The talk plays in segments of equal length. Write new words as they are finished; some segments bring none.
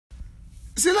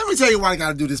See, let me tell you why I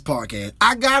got to do this podcast.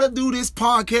 I got to do this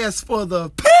podcast for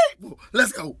the people.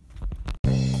 Let's go.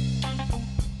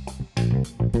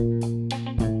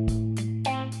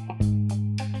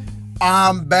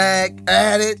 I'm back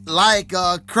at it like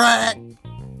a crack.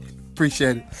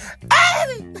 Appreciate it. At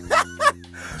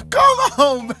it. Come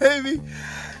on, baby.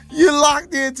 You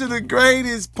locked into the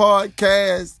greatest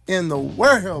podcast in the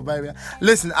world, baby.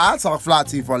 Listen, I talk fly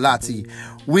tea for Lati.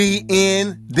 We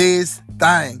in this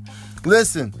thing.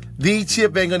 Listen, the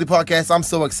Chip Van Gundy podcast. I'm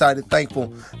so excited,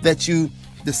 thankful that you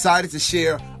decided to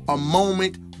share a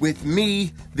moment with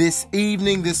me this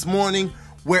evening, this morning.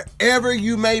 Wherever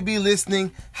you may be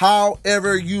listening,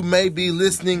 however you may be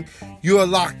listening, you are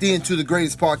locked into the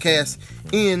greatest podcast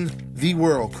in the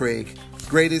world, Craig.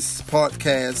 Greatest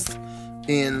podcast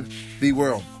in the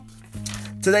world.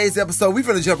 Today's episode, we're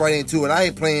gonna jump right into it. I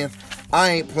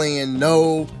ain't playing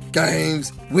no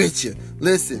games with you.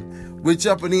 Listen, we're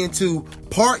jumping into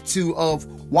part 2 of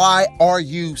Why Are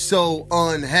You So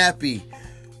Unhappy?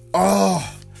 Oh,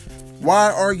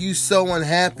 why are you so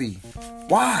unhappy?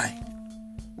 Why?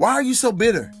 Why are you so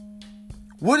bitter?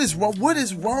 What is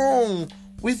wrong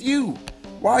with you?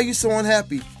 Why are you so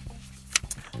unhappy?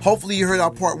 Hopefully you heard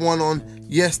our part 1 on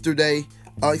yesterday.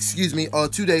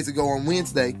 2 days ago on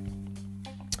Wednesday.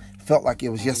 Felt like it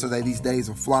was yesterday. These days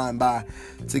are flying by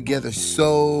together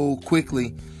so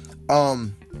quickly.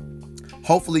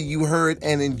 Hopefully you heard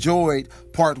and enjoyed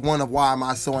part 1 of Why Am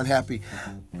I So Unhappy?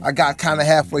 I got kind of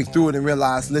halfway through it and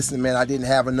realized, listen, man, I didn't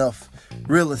have enough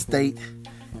real estate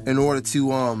in order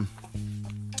to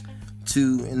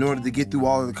get through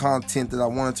all of the content that I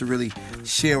wanted to really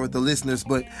share with the listeners.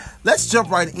 But let's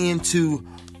jump right into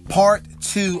part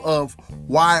 2 of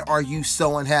Why Are You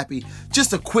So Unhappy?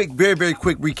 Just a quick, very, very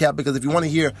quick recap, because if you want to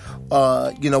hear,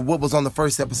 what was on the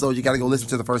first episode, you got to go listen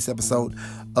to the first episode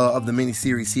of the mini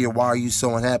series here. Why Are You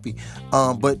So Unhappy?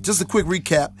 But just a quick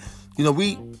recap.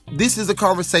 This is a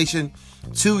conversation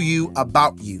to you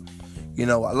about you. A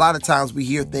lot of times we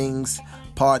hear things,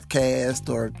 podcasts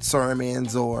or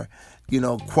sermons or,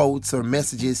 quotes or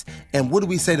messages. And what do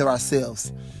we say to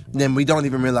ourselves? Then we don't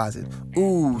even realize it.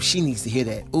 Ooh, she needs to hear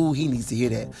that. Ooh, he needs to hear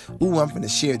that. Ooh, I'm going to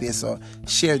share this or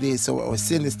send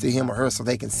this to him or her so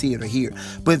they can see it or hear.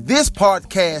 But this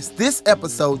podcast, this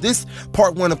episode, this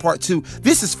part 1 and part 2,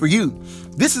 this is for you.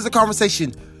 This is a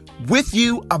conversation with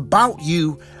you, about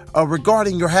you,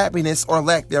 regarding your happiness or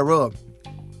lack thereof.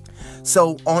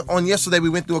 So on yesterday, we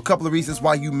went through a couple of reasons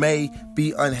why you may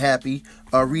be unhappy.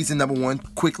 Reason number 1,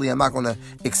 quickly, I'm not going to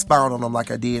expound on them like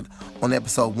I did on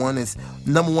episode 1, is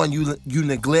number 1, you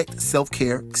neglect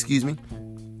self-care.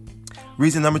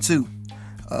 Reason number 2,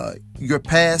 your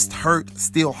past hurt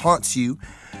still haunts you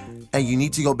and you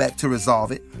need to go back to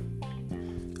resolve it.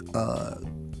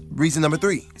 Reason number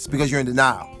 3, it's because you're in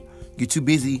denial. You're too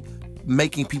busy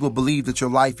making people believe that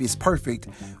your life is perfect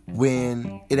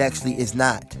when it actually is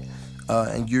not.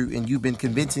 And you've been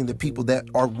convincing the people that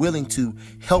are willing to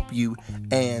help you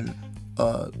and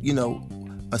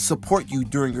support you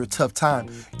during your tough time.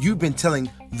 You've been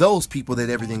telling those people that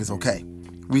everything is okay.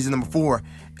 Reason number 4,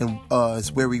 and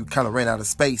is where we kind of ran out of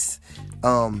space,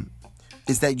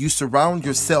 is that you surround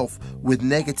yourself with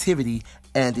negativity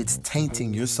and it's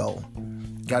tainting your soul.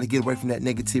 Got to get away from that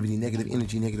negativity, negative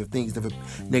energy, negative things,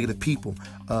 negative people.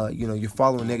 You're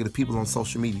following negative people on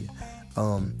social media.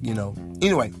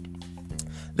 Anyway.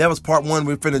 That was part 1.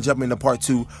 We're finna jump into part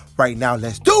 2 right now.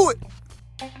 Let's do it.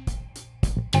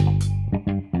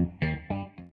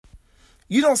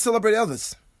 You don't celebrate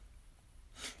others.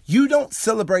 You don't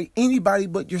celebrate anybody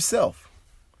but yourself.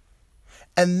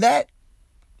 And that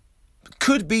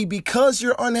could be because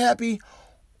you're unhappy,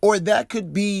 or that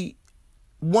could be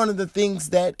one of the things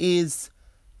that is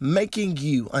making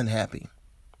you unhappy.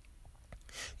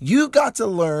 You got to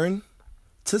learn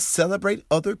to celebrate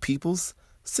other people's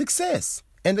success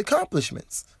and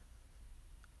accomplishments.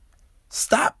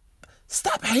 Stop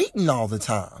hating all the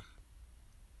time.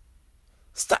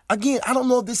 Stop. Again, I don't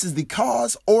know if this is the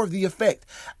cause or the effect.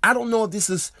 I don't know if this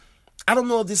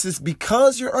is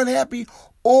because you're unhappy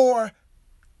or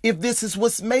if this is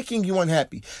what's making you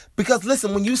unhappy. Because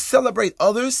listen, when you celebrate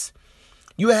others,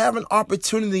 you have an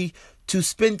opportunity to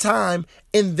spend time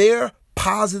in their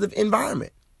positive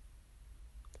environment.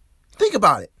 Think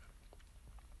about it.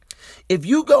 If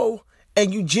you go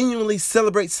and you genuinely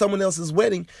celebrate someone else's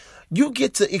wedding, you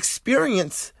get to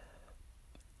experience,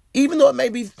 even though it may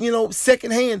be,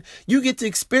 secondhand, you get to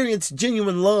experience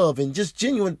genuine love and just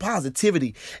genuine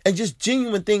positivity and just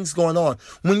genuine things going on.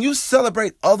 When you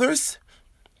celebrate others,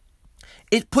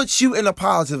 it puts you in a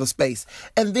positive space.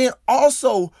 And then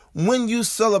also, when you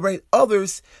celebrate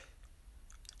others,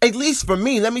 At least for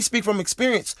me, let me speak from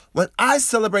experience. When I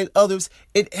celebrate others,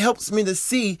 it helps me to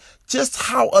see just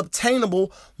how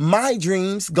obtainable my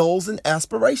dreams, goals, and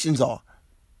aspirations are.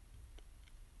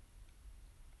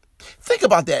 Think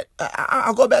about that.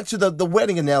 I'll go back to the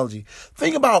wedding analogy.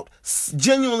 Think about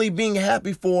genuinely being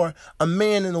happy for a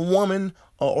man and a woman,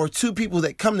 or two people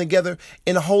that come together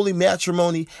in a holy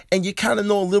matrimony, and you kind of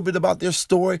know a little bit about their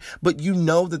story, but you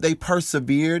know that they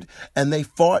persevered and they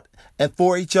fought and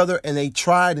for each other, and they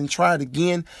tried and tried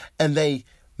again, and they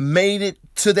made it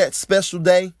to that special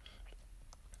day.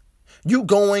 You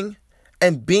going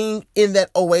and being in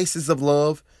that oasis of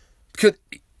love could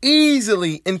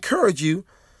easily encourage you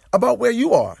about where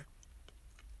you are.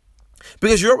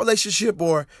 Because your relationship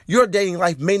or your dating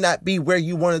life may not be where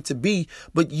you want it to be,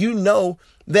 but you know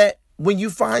that when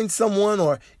you find someone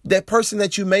or that person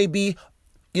that you may be,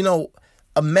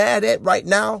 mad at right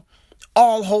now,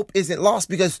 all hope isn't lost,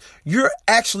 because you're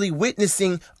actually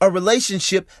witnessing a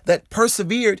relationship that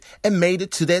persevered and made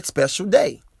it to that special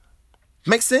day.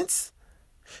 Make sense?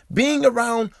 Being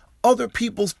around other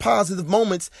people's positive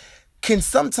moments can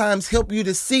sometimes help you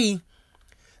to see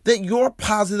that your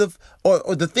positive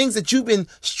or the things that you've been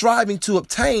striving to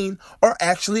obtain are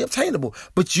actually obtainable.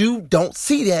 But you don't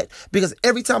see that, because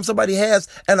every time somebody has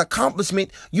an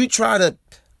accomplishment, you try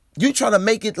to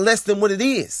make it less than what it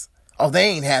is. Oh, they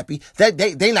ain't happy.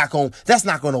 That's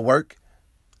not gonna work.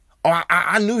 Or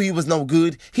I knew he was no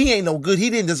good. He ain't no good. He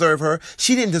didn't deserve her.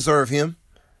 She didn't deserve him.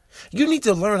 You need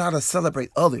to learn how to celebrate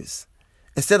others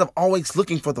instead of always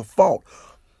looking for the fault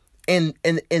in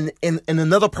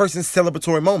another person's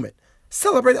celebratory moment.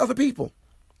 Celebrate other people.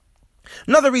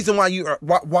 Another reason why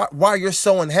you're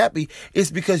so unhappy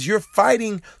is because you're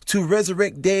fighting to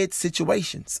resurrect dead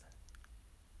situations.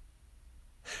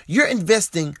 You're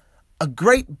investing a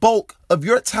great bulk of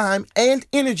your time and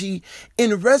energy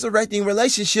in resurrecting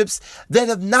relationships that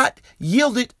have not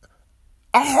yielded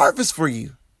a harvest for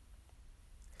you.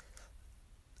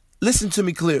 Listen to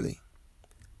me clearly.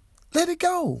 Let it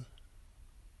go.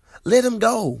 Let him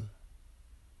go.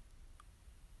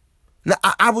 Now,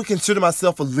 I would consider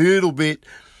myself a little bit,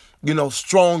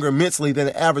 stronger mentally than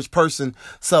the average person.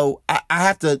 So I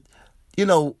have to,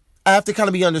 I have to kind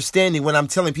of be understanding when I'm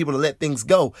telling people to let things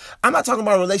go. I'm not talking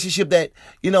about a relationship that,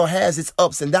 has its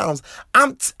ups and downs.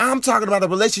 I'm talking about a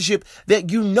relationship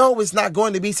that is not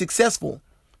going to be successful.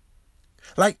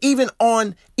 Like even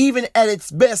at its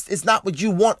best, it's not what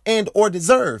you want and or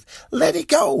deserve. Let it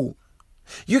go.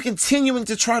 You're continuing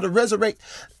to try to resurrect.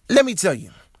 Let me tell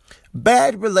you,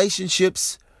 bad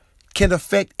relationships can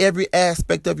affect every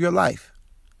aspect of your life.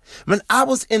 When I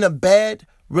was in a bad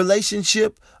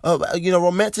relationship,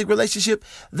 romantic relationship,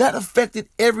 that affected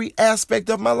every aspect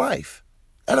of my life.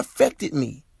 That affected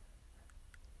me.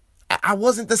 I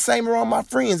wasn't the same around my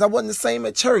friends. I wasn't the same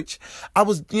at church. I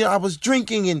was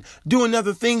drinking and doing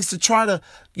other things to try to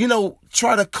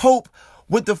cope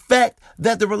with the fact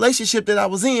that the relationship that I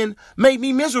was in made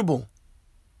me miserable.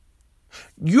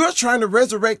 You're trying to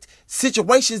resurrect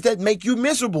situations that make you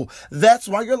miserable. That's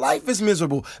why your life is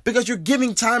miserable, because you're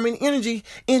giving time and energy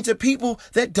into people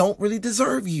that don't really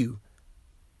deserve you.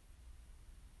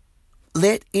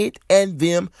 Let it and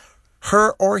them,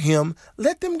 her or him,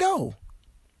 let them go.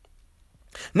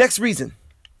 Next reason.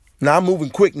 Now I'm moving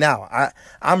quick now.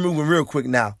 I'm moving real quick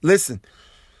now. Listen,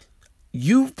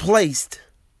 you've placed,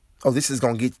 this is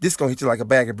gonna hit you like a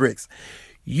bag of bricks.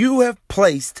 You have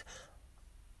placed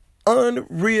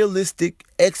unrealistic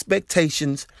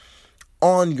expectations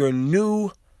on your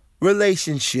new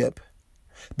relationship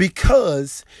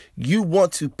because you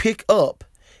want to pick up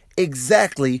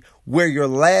exactly where your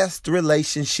last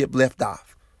relationship left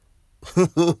off.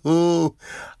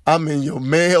 I'm in your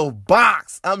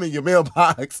mailbox. Help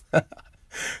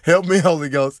me, Holy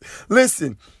Ghost.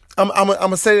 Listen, I'm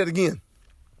gonna say that again.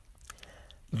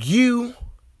 You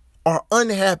are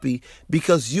unhappy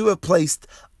because you have placed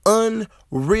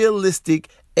unrealistic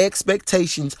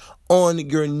expectations on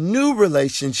your new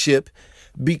relationship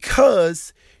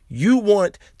because you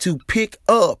want to pick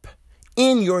up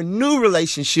in your new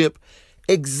relationship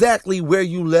exactly where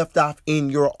you left off in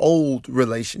your old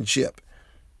relationship.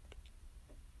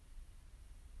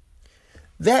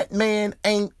 That man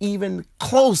ain't even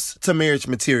close to marriage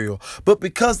material. But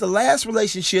because the last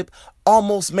relationship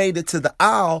almost made it to the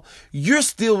aisle, you're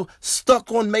still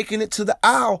stuck on making it to the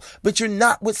aisle, but you're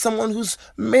not with someone who's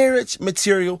marriage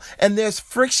material, and there's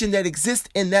friction that exists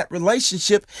in that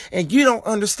relationship, and you don't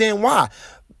understand why.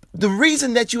 The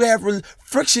reason that you have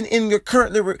friction in your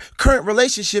current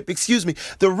relationship,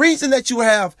 the reason that you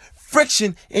have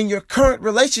friction in your current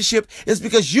relationship is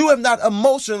because you have not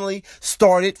emotionally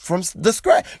started from the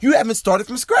scratch. You haven't started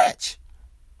from scratch.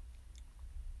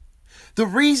 The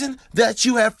reason that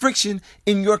you have friction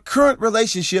in your current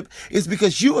relationship is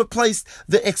because you have placed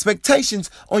the expectations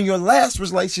on your last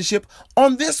relationship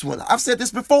on this one. I've said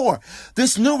this before.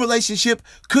 This new relationship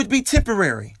could be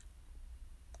temporary.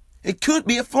 It could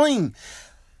be a fling.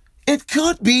 It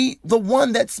could be the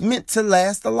one that's meant to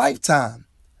last a lifetime.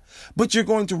 But you're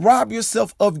going to rob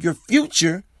yourself of your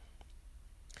future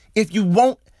if you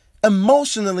won't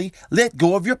emotionally let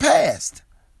go of your past.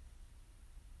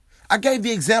 I gave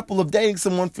the example of dating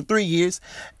someone for 3 years,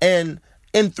 and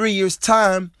in 3 years'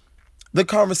 time, the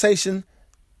conversation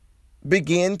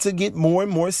began to get more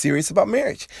and more serious about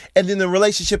marriage. And then the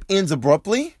relationship ends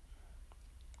abruptly.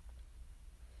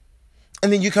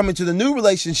 And then you come into the new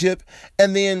relationship,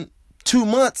 and then 2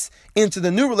 months into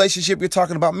the new relationship, you're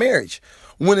talking about marriage.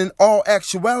 When in all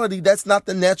actuality, that's not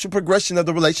the natural progression of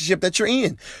the relationship that you're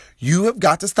in. You have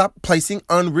got to stop placing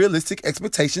unrealistic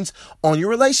expectations on your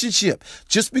relationship.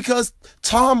 Just because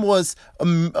Tom was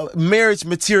marriage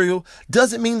material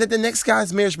doesn't mean that the next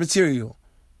guy's marriage material.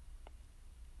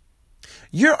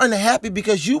 You're unhappy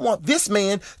because you want this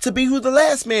man to be who the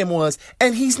last man was,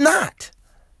 and he's not.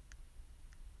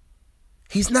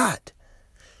 He's not.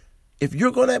 If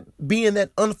you're going to be in that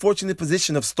unfortunate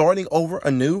position of starting over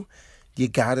anew, you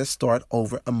got to start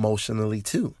over emotionally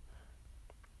too.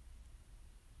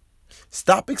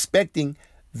 Stop expecting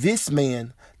this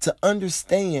man to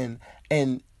understand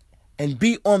and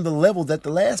be on the level that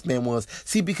the last man was.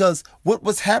 See, because what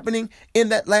was happening in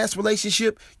that last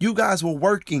relationship, you guys were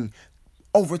working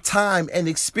over time and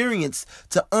experience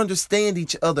to understand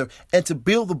each other and to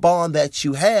build the bond that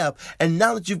you have. And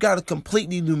now that you've got a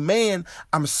completely new man,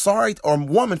 I'm sorry, or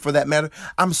woman for that matter,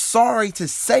 I'm sorry to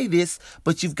say this,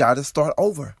 but you've got to start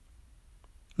over.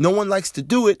 No one likes to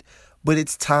do it, but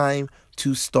it's time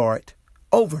to start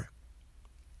over.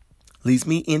 Leads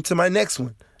me into my next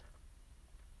one.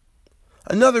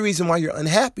 Another reason why you're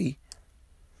unhappy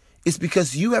is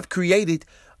because you have created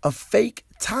a fake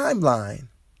timeline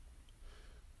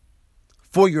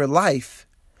for your life,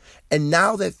 and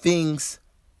now that things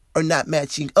are not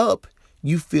matching up,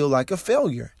 you feel like a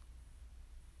failure.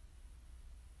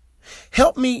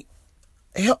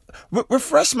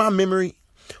 Refresh my memory.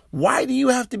 Why do you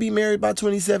have to be married by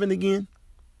 27 again?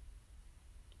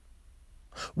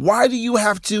 Why do you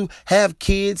have to have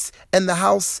kids and the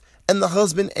house and the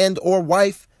husband and or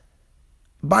wife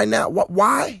by now?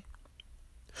 Why?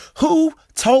 Who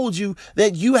told you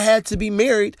that you had to be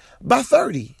married by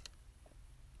 30?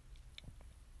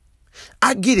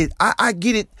 I get it. I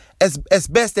get it as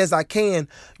best as I can,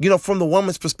 from the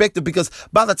woman's perspective, because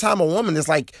by the time a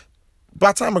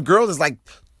girl is like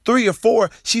 3 or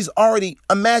 4, she's already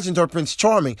imagined her Prince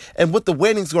Charming and what the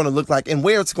wedding's going to look like and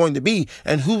where it's going to be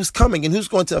and who's coming and who's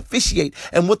going to officiate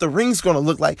and what the ring's going to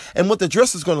look like and what the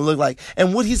dress is going to look like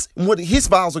and what his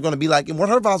vows are going to be like and what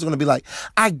her vows are going to be like.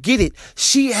 I get it.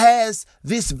 She has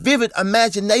this vivid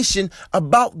imagination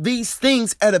about these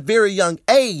things at a very young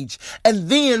age. And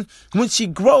then when she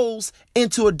grows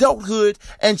into adulthood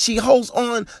and she holds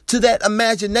on to that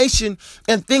imagination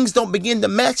and things don't begin to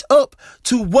match up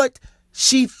to what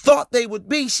she thought they would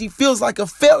be, she feels like a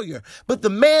failure. But the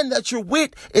man that you're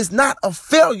with is not a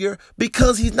failure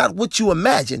because he's not what you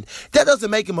imagined. That doesn't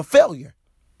make him a failure.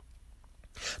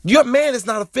 Your man is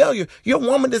not a failure. Your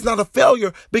woman is not a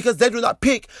failure because they do not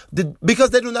fit,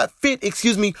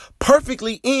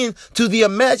 perfectly into the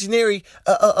imaginary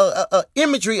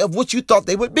imagery of what you thought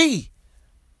they would be.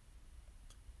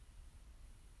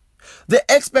 The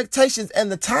expectations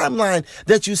and the timeline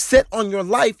that you set on your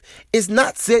life is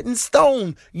not set in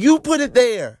stone. You put it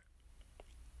there.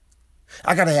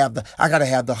 I gotta have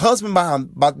the husband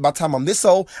by the time I'm this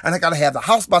old, and I gotta have the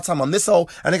house by the time I'm this old,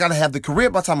 and I gotta have the career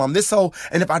by the time I'm this old.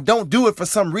 And if I don't do it for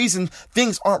some reason,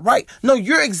 things aren't right. No,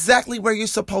 you're exactly where you're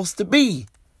supposed to be.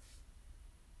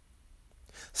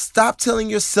 Stop telling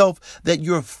yourself that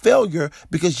you're a failure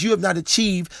because you have not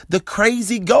achieved the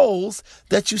crazy goals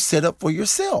that you set up for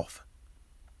yourself.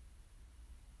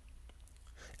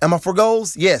 Am I for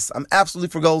goals? Yes, I'm absolutely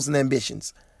for goals and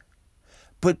ambitions.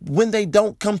 But when they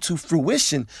don't come to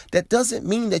fruition, that doesn't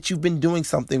mean that you've been doing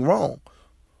something wrong,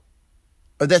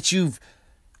 or that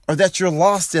you're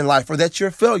lost in life, or that you're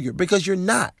a failure, because you're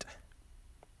not.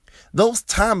 Those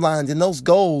timelines and those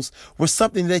goals were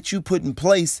something that you put in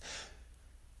place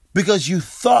because you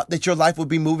thought that your life would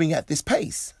be moving at this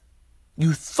pace.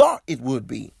 You thought it would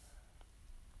be,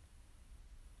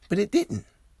 but it didn't.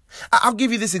 I'll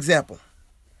give you this example.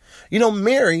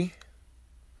 Mary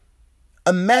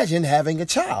imagined having a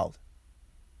child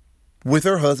with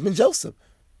her husband, Joseph.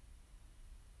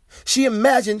 She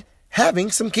imagined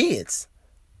having some kids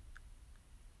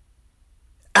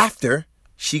after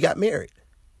she got married.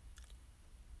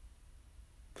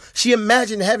 She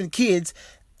imagined having kids,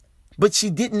 but she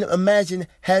didn't imagine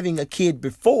having a kid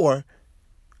before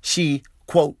she,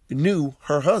 quote, knew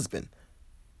her husband.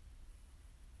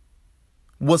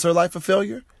 Was her life a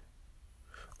failure?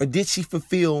 Or did she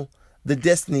fulfill the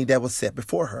destiny that was set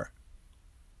before her?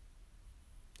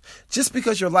 Just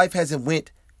because your life hasn't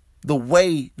went the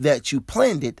way that you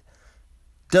planned it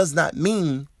does not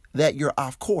mean that you're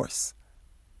off course.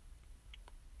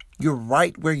 You're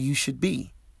right where you should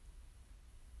be.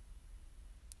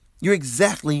 You're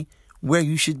exactly where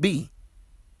you should be.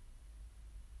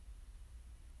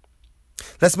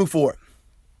 Let's move forward.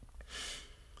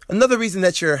 Another reason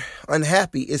that you're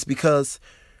unhappy is because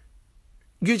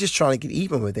you're just trying to get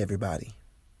even with everybody.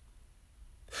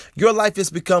 Your life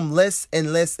has become less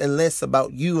and less and less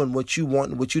about you and what you want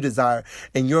and what you desire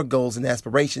and your goals and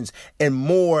aspirations, and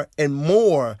more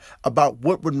about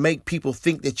what would make people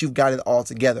think that you've got it all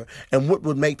together and what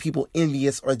would make people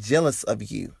envious or jealous of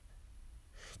you.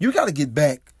 You got to get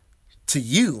back to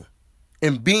you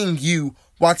and being you,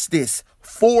 watch this,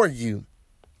 for you.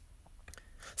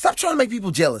 Stop trying to make people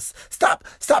jealous. Stop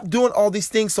doing all these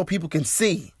things so people can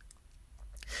see.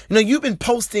 You've been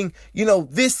posting,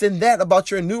 this and that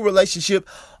about your new relationship,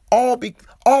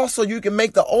 all so you can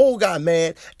make the old guy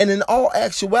mad. And in all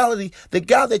actuality, the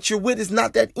guy that you're with is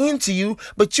not that into you,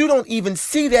 but you don't even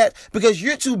see that because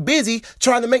you're too busy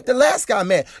trying to make the last guy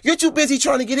mad. You're too busy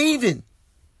trying to get even.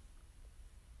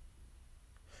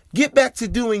 Get back to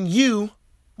doing you,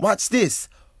 watch this,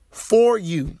 for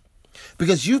you.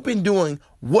 Because you've been doing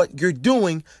what you're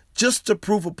doing just to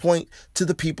prove a point to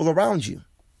the people around you.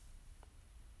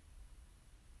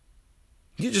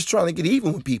 You're just trying to get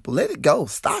even with people. Let it go.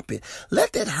 Stop it.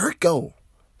 Let that hurt go.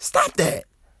 Stop that.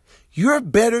 You're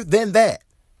better than that.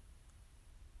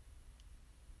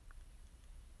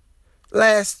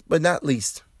 Last but not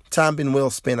least, time been well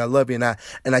spent. I love you.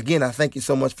 And again, I thank you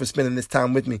so much for spending this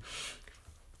time with me.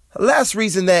 Last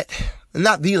reason that,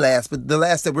 not the last, but the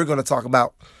last that we're going to talk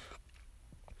about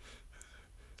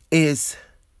is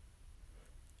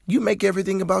you make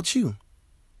everything about you.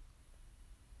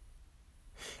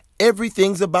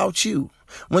 Everything's about you.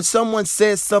 When someone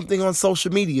says something on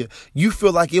social media, you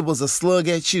feel like it was a slug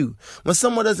at you. When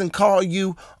someone doesn't call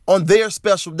you on their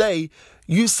special day,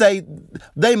 you say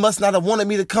they must not have wanted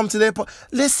me to come to their party.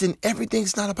 Listen,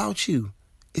 everything's not about you.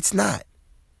 It's not.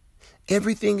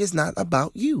 Everything is not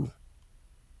about you.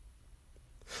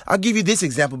 I'll give you this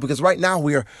example because right now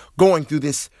we are going through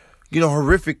this,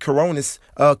 horrific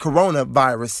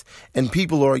coronavirus, and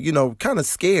people are, kind of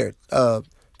scared.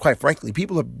 Quite frankly,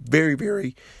 people are very,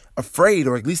 very afraid,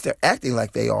 or at least they're acting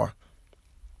like they are.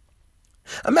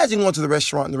 Imagine going to the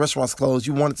restaurant and the restaurant's closed.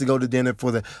 You wanted to go to dinner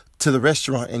to the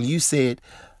restaurant, and you said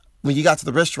when you got to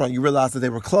the restaurant, you realized that they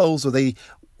were closed, or they,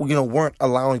 weren't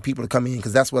allowing people to come in,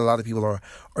 because that's what a lot of people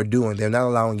are doing. They're not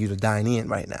allowing you to dine in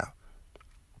right now.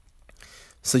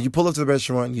 So you pull up to the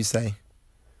restaurant and you say,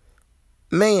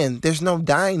 man, there's no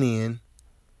dine in.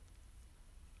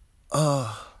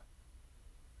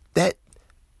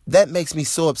 That makes me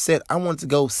so upset. I want to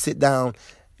go sit down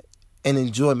and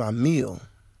enjoy my meal.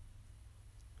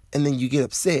 And then you get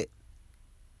upset.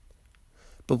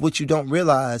 But what you don't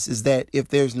realize is that if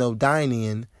there's no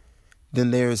dine-in,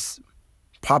 then there's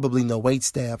probably no wait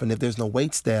staff. And if there's no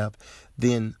wait staff,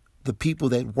 then the people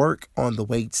that work on the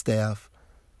wait staff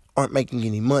aren't making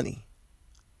any money.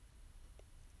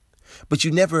 But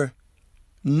you never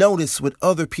notice what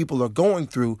other people are going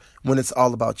through when it's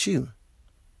all about you.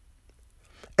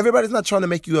 Everybody's not trying to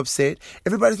make you upset.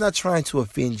 Everybody's not trying to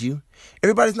offend you.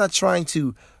 Everybody's not trying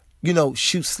to,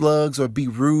 shoot slugs or be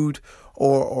rude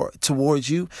or towards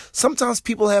you. Sometimes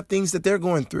people have things that they're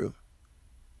going through.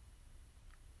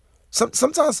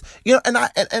 Sometimes, and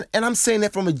I'm saying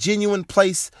that from a genuine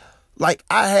place. Like,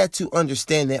 I had to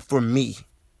understand that for me.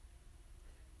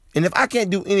 And if I can't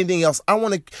do anything else, I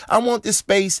want this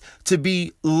space to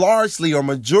be largely or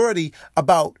majority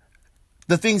about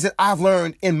the things that I've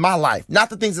learned in my life, not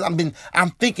the things that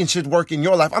I'm thinking should work in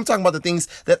your life. I'm talking about the things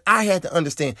that I had to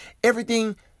understand.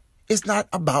 Everything is not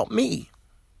about me.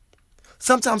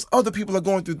 Sometimes other people are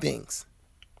going through things.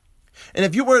 And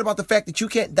if you're worried about the fact that you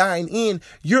can't dine in,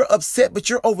 you're upset, but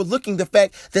you're overlooking the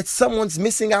fact that someone's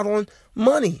missing out on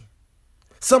money.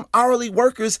 Some hourly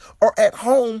workers are at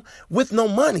home with no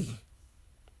money.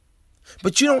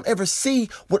 But you don't ever see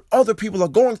what other people are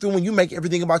going through when you make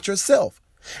everything about yourself.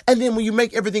 And then when you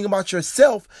make everything about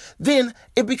yourself, then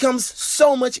it becomes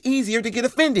so much easier to get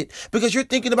offended because you're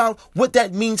thinking about what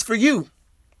that means for you.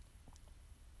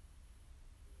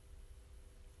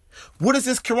 What does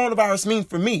this coronavirus mean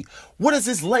for me? What does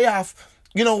this layoff,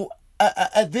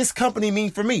 this company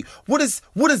mean for me? What is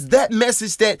that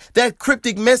message, that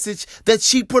cryptic message that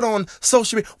she put on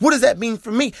social media? What does that mean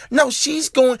for me? No,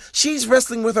 she's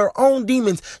wrestling with her own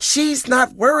demons. She's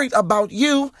not worried about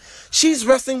you. She's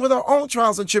wrestling with her own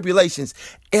trials and tribulations.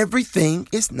 Everything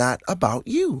is not about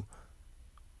you.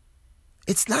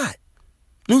 It's not.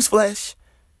 Newsflash.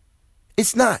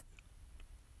 It's not.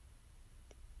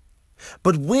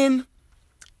 But when,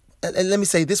 and let me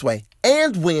say it this way,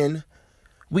 and when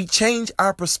we change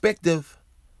our perspective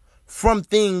from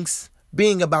things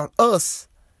being about us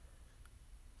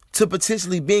to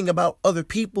potentially being about other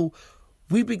people,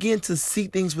 we begin to see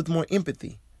things with more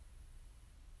empathy.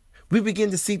 We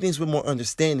begin to see things with more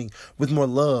understanding, with more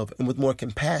love, and with more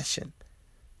compassion.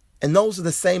 And those are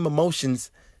the same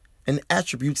emotions and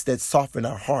attributes that soften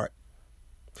our heart.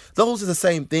 Those are the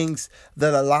same things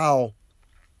that allow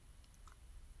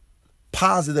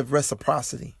positive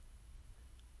reciprocity.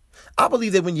 I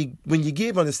believe that when you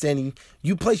give understanding,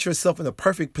 you place yourself in a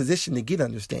perfect position to get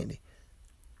understanding.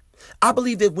 I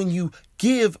believe that when you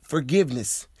give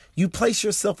forgiveness, you place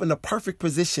yourself in a perfect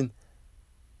position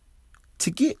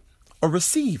to get or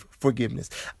receive forgiveness.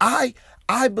 I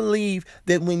believe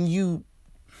that when you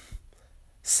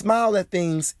smile at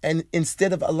things and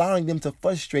instead of allowing them to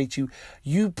frustrate you,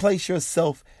 you place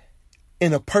yourself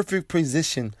in a perfect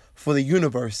position for the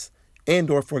universe and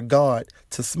or for God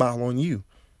to smile on you.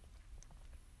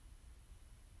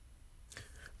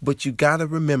 But you got to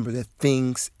remember that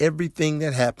everything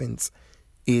that happens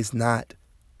is not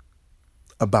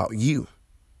about you.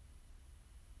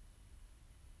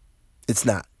 It's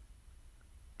not.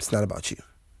 It's not about you.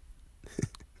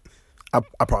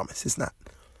 I promise it's not.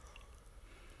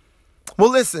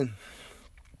 Well, listen,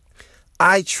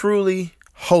 I truly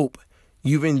hope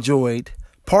you've enjoyed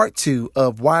part 2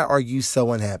 of Why Are You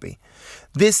So Unhappy?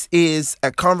 This is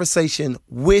a conversation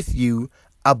with you,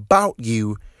 about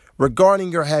you,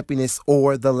 regarding your happiness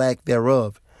or the lack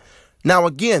thereof. Now,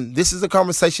 again, this is a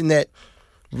conversation that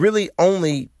really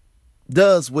only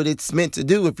does what it's meant to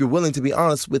do if you're willing to be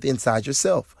honest with inside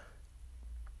yourself.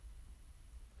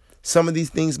 Some of these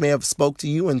things may have spoke to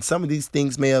you, and some of these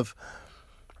things may have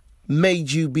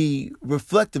made you be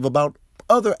reflective about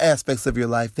other aspects of your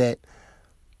life that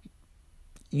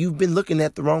you've been looking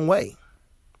at the wrong way.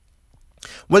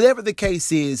 Whatever the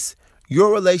case is,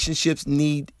 your relationships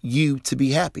need you to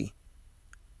be happy.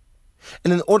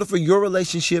 And in order for your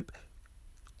relationship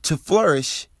to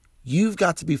flourish, you've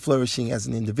got to be flourishing as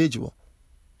an individual.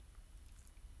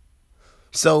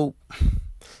 So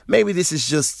maybe this is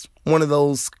just one of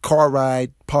those car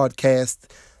ride podcasts,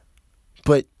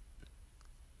 but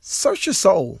search your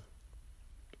soul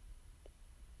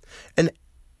and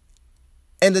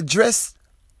address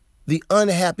the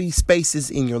unhappy spaces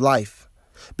in your life.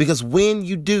 Because when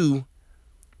you do,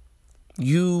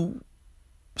 you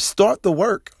start the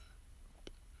work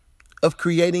of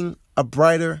creating a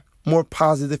brighter, more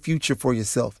positive future for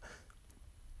yourself.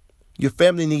 Your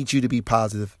family needs you to be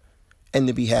positive and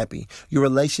to be happy. Your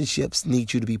relationships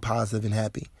need you to be positive and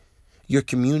happy. Your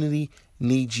community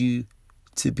needs you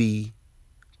to be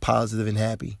positive and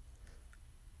happy.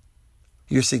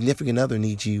 Your significant other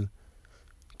needs you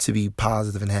to be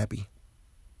positive and happy.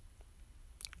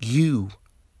 You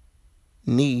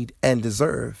need and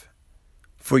deserve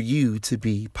for you to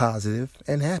be positive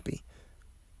and happy.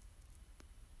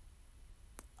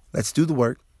 Let's do the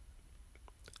work.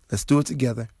 Let's do it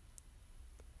together.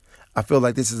 I feel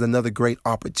like this is another great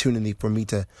opportunity for me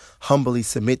to humbly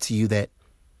submit to you that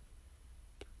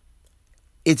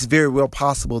it's very well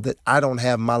possible that I don't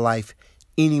have my life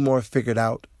any more figured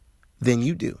out than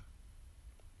you do.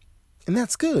 And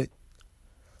that's good.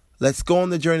 Let's go on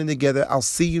the journey together. I'll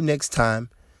see you next time.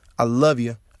 I love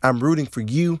you. I'm rooting for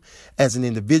you as an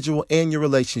individual and your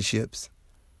relationships.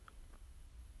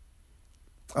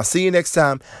 I'll see you next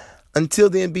time. Until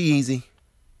then, be easy,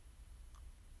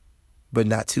 but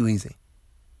not too easy.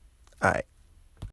 All right.